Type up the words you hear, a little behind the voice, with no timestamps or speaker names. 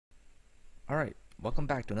Alright, welcome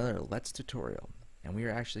back to another Let's tutorial, and we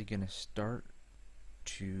are actually going to start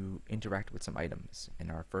to interact with some items,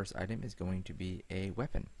 and our first item is going to be a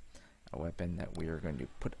weapon that we are going to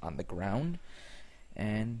put on the ground,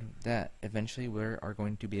 and that eventually we are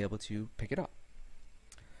going to be able to pick it up.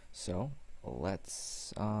 So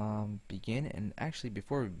let's begin, and actually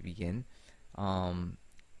before we begin,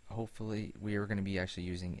 hopefully we are going to be actually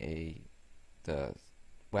using the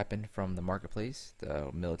weapon from the marketplace, the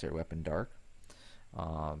military weapon Dark.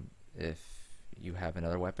 If you have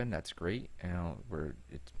another weapon, that's great. We're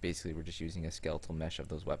just using a skeletal mesh of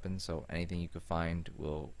those weapons, so anything you could find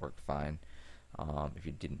will work fine if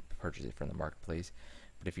you didn't purchase it from the marketplace.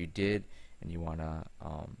 But if you did and you want to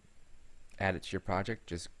add it to your project,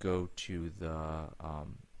 just go to the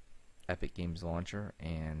Epic Games launcher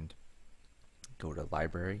and go to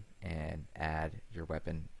library and add your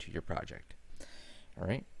weapon to your project.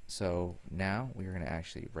 Alright, so now we're going to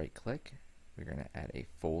actually right click. We're going to add a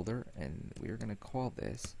folder, and we're going to call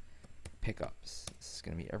this pickups. This is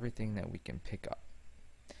going to be everything that we can pick up.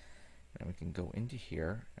 And we can go into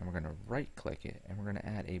here, and we're going to right click it, and we're going to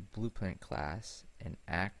add a blueprint class, an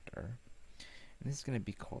actor. And this is going to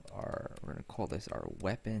be called we're going to call this our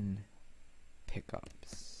weapon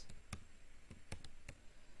pickups.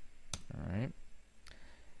 Alright.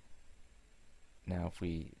 Now if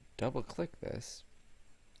we double click this,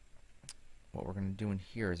 what we're going to do in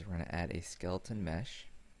here is we're going to add a skeleton mesh,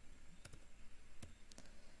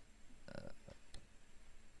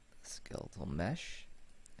 skeletal mesh,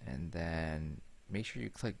 and then make sure you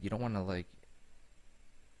click. You don't want to like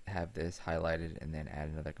have this highlighted and then add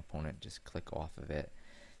another component. Just click off of it,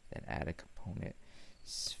 then add a component,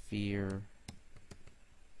 sphere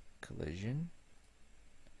collision.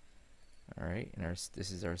 All right, and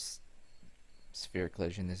this is our sphere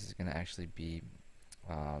collision. This is going to actually be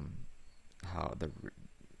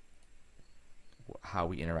how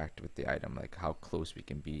we interact with the item, like how close we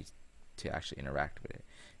can be to actually interact with it.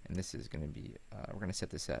 And this is going to be we're going to set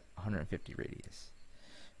this at 150 radius.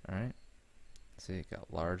 Alright, so it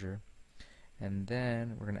got larger, and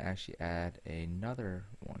then we're going to actually add another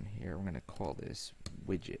one here. We're going to call this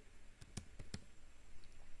widget.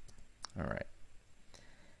 Alright,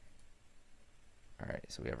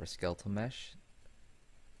 so we have our skeletal mesh.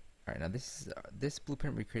 Alright, now this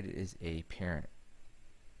blueprint we created is a parent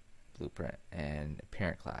blueprint and a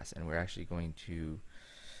parent class, and we're actually going to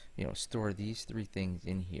store these three things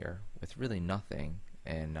in here with really nothing.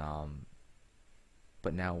 And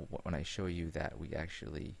but now when I show you that we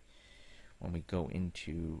actually, when we go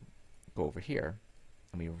over here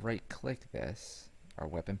and we right click this, our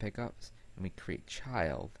weapon pickups, and we create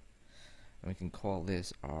child, and we can call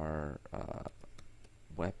this our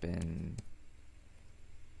weapon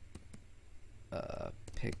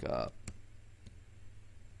pickups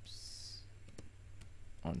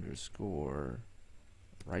underscore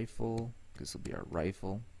rifle. This will be our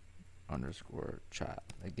rifle underscore child.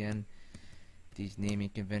 Again, these naming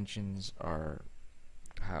conventions are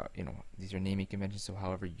these are naming conventions, so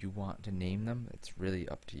however you want to name them, it's really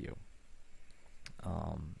up to you.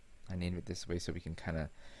 I named it this way so we can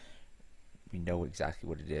we know exactly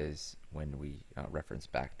what it is when we reference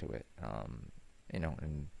back to it.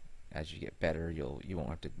 And as you get better, you won't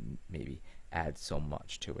have to maybe add so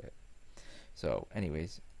much to it. So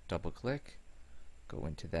anyways, double click, go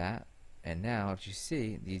into that, and now if you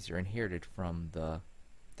see, these are inherited from the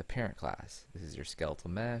parent class. This is your skeletal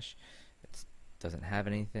mesh. It doesn't have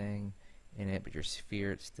anything in it, but your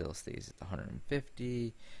sphere, it still stays at the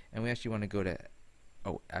 150. And we actually want to go to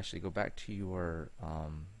go back to your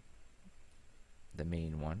the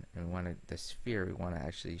main one, and we want the sphere, we want to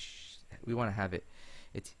actually we want to have it,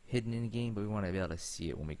 it's hidden in game, but we want to be able to see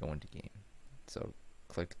it when we go into game. So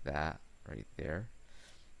click that right there,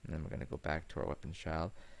 and then we're going to go back to our weapon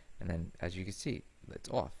child, and then as you can see, it's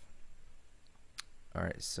off.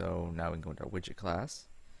 Alright, so now we can go into our widget class,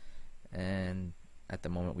 and at the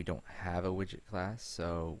moment we don't have a widget class,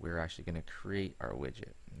 so we're actually going to create our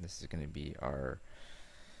widget. And this is going to be our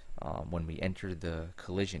when we enter the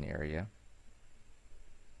collision area,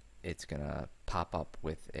 it's going to pop up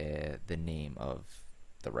with the name of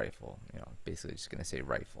the rifle. Basically just going to say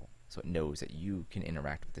rifle, so it knows that you can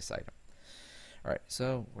interact with this item. Alright,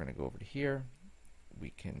 so we're going to go over to here.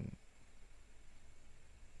 We can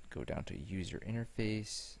go down to user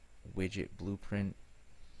interface, widget blueprint,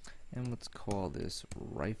 and let's call this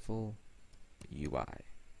rifle UI. Now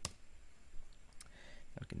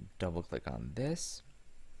we can double click on this,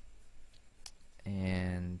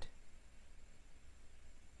 and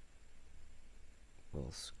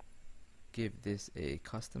we'll give this a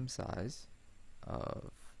custom size of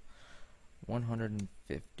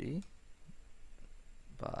 150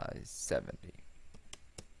 by 70.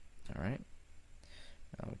 Alright,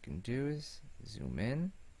 now what we can do is zoom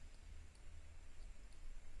in.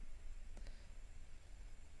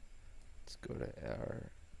 Let's go to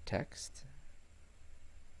our text,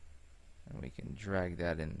 and we can drag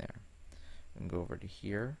that in there. And go over to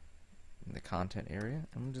here in the content area,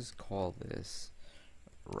 and we'll just call this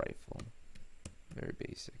rifle. Very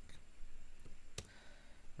basic.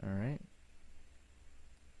 Alright.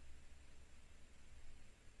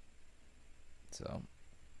 So,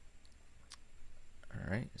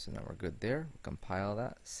 alright, so now we're good there. We'll compile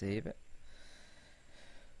that, save it.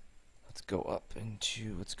 Let's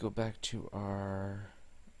go back to our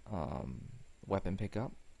weapon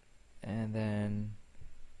pickup, and then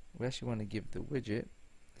we actually want to give the widget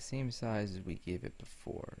the same size as we gave it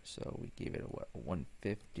before. So we gave it a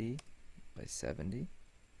 150 by 70.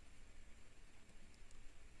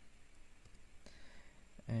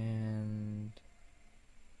 And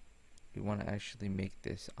we want to actually make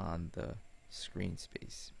this on the screen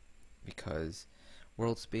space, because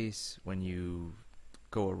world space, when you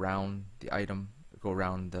go around the item, go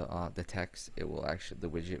around the text, it will actually, the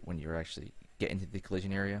widget, when you're actually get into the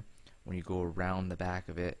collision area, when you go around the back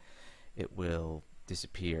of it, it will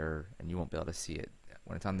disappear and you won't be able to see it.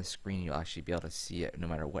 When it's on the screen, you'll actually be able to see it no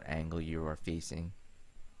matter what angle you are facing.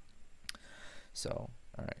 So,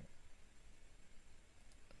 alright.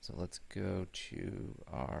 So let's go to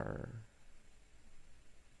our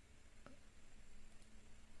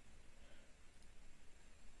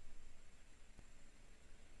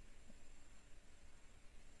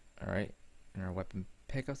alright, in our weapon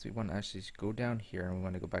pickups, we want to actually go down here and we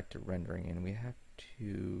want to go back to rendering, and we have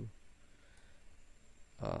to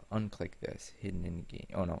unclick this, hidden in game.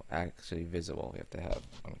 Oh no, actually visible. We have to have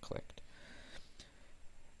unclicked.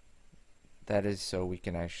 That is so we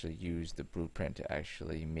can actually use the blueprint to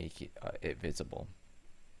actually make it visible.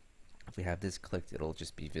 If we have this clicked, it'll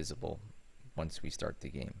just be visible once we start the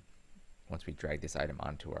game, once we drag this item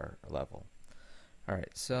onto our level.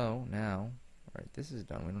 Alright, so now, alright, this is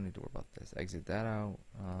done. We don't need to worry about this. Exit that out.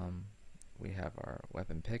 We have our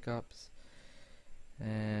weapon pickups,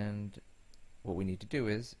 and what we need to do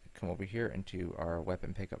is come over here into our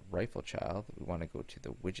weapon pickup rifle child. We want to go to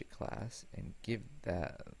the widget class and give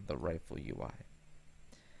that the rifle UI.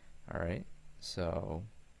 Alright, so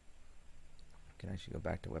we can actually go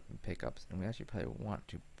back to weapon pickups, and we actually probably want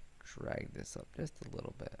to drag this up just a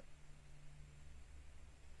little bit.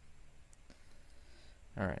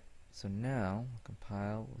 Alright, so now we'll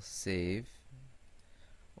compile, we'll save.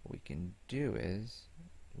 What we can do is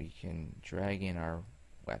we can drag in our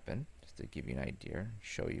weapon just to give you an idea,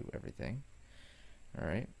 show you everything.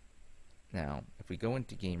 Alright, now if we go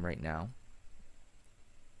into game right now,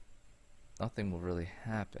 nothing will really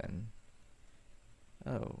happen.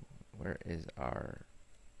 Oh, where is our,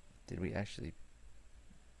 did we actually,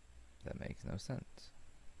 that makes no sense.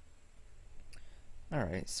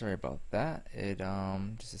 Alright, sorry about that. It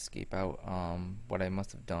just escape out. What I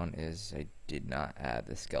must have done is I did not add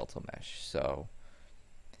the skeletal mesh. So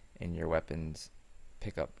in your weapons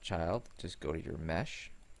pickup child, just go to your mesh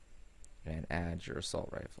and add your assault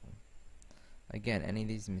rifle. Again, any of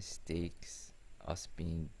these mistakes, us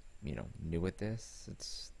being, you know, new at this,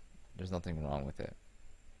 there's nothing wrong with it.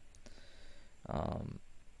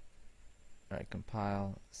 Alright,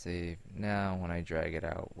 compile, save. Now when I drag it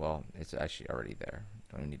out, well, it's actually already there.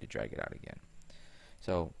 Don't even need to drag it out again.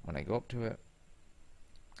 So when I go up to it,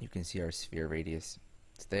 you can see our sphere radius.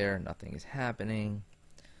 It's there, nothing is happening.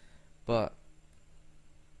 But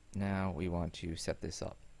now we want to set this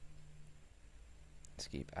up.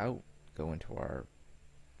 Escape out, go into our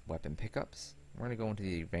weapon pickups. We're going to go into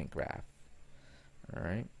the event graph.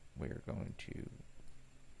 Alright, we're going to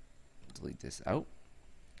delete this out.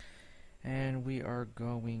 And we are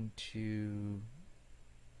going to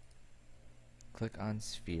click on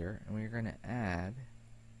sphere, and we're going to add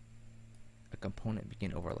a component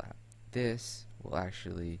begin overlap. This will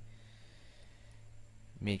actually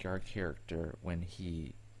make our character, when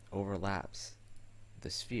he overlaps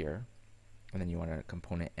the sphere, and then you want a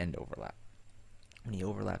component end overlap. When he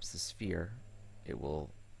overlaps the sphere, it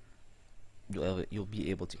will, you'll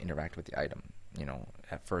be able to interact with the item. You know,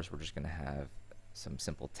 at first we're just going to have some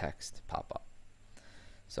simple text pop up.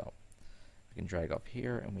 So we can drag up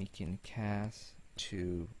here and we can cast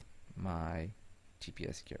to my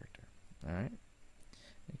TPS character. Alright,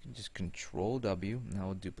 you can just control W, and that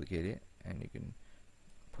will duplicate it, and you can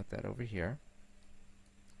put that over here.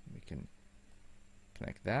 We can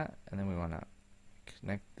connect that, and then we want to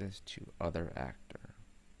connect this to other actor.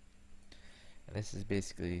 And this is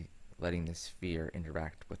basically letting the sphere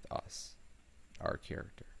interact with us, our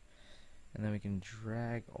character. and then we can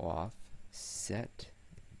drag off set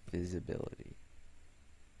visibility.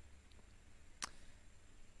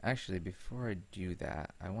 Actually, before I do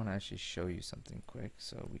that, I want to actually show you something quick.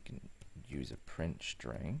 So we can use a print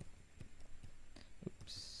string.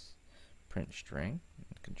 Oops. Print string.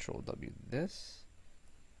 Control W this.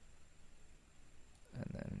 And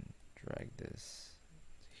then drag this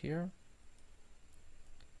here.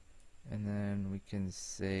 And then we can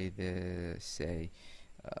say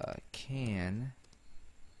can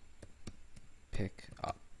pick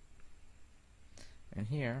up. And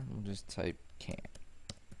here we'll just type can.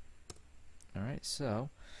 Alright, so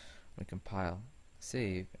we compile,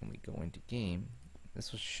 save, and we go into game.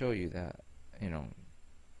 This will show you that, you know,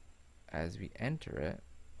 as we enter it,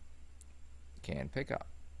 can pick up,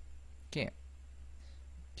 can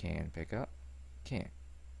pick up, can.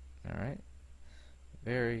 Alright,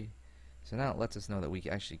 so now it lets us know that we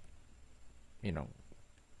actually, you know,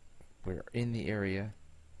 we're in the area.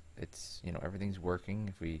 It's, you know, everything's working.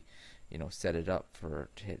 If we, you know, set it up to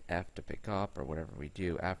hit F to pick up or whatever we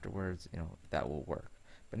do afterwards, you know, that will work.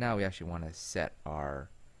 But now we actually want to set our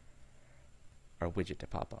widget to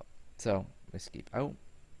pop up. So escape out,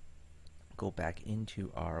 go back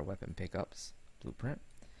into our weapon pickups blueprint,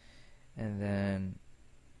 and then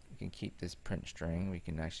we can keep this print string. We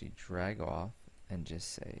can actually drag off and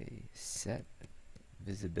just say set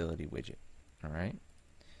visibility widget. Alright,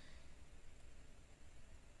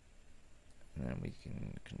 and then we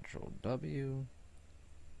can control W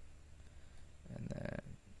and then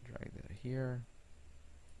drag that here,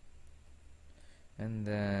 and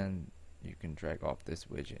then you can drag off this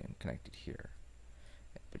widget and connect it here,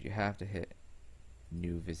 but you have to hit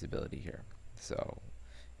new visibility here, so,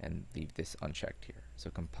 and leave this unchecked here.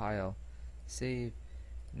 So compile, save.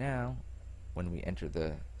 Now when we enter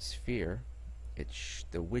the sphere,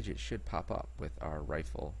 the widget should pop up with our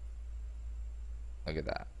rifle. Look at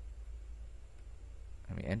that.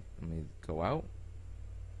 When we go out,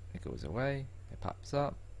 it goes away, it pops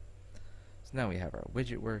up. So now we have our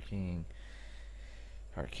widget working.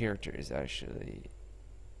 Our character is actually,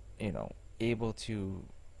 you know, able to,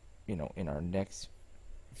 you know, in our next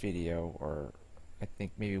video, or I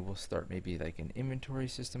think maybe we'll start maybe like an inventory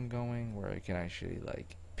system going where I can actually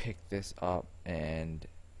like pick this up and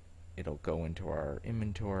it'll go into our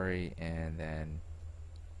inventory, and then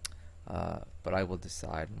but I will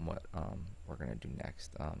decide on what we're gonna do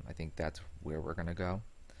next. I think that's where we're gonna go,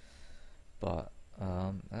 but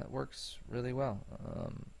that works really well.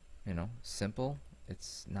 You know, simple.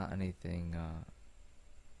 It's not anything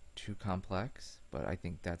too complex, but I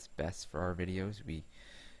think that's best for our videos. We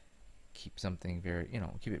keep something very, you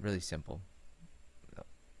know, keep it really simple.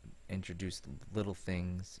 Introduce little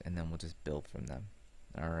things, and then we'll just build from them.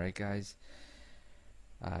 Alright guys,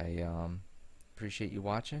 I appreciate you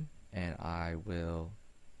watching, and I will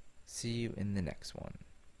see you in the next one.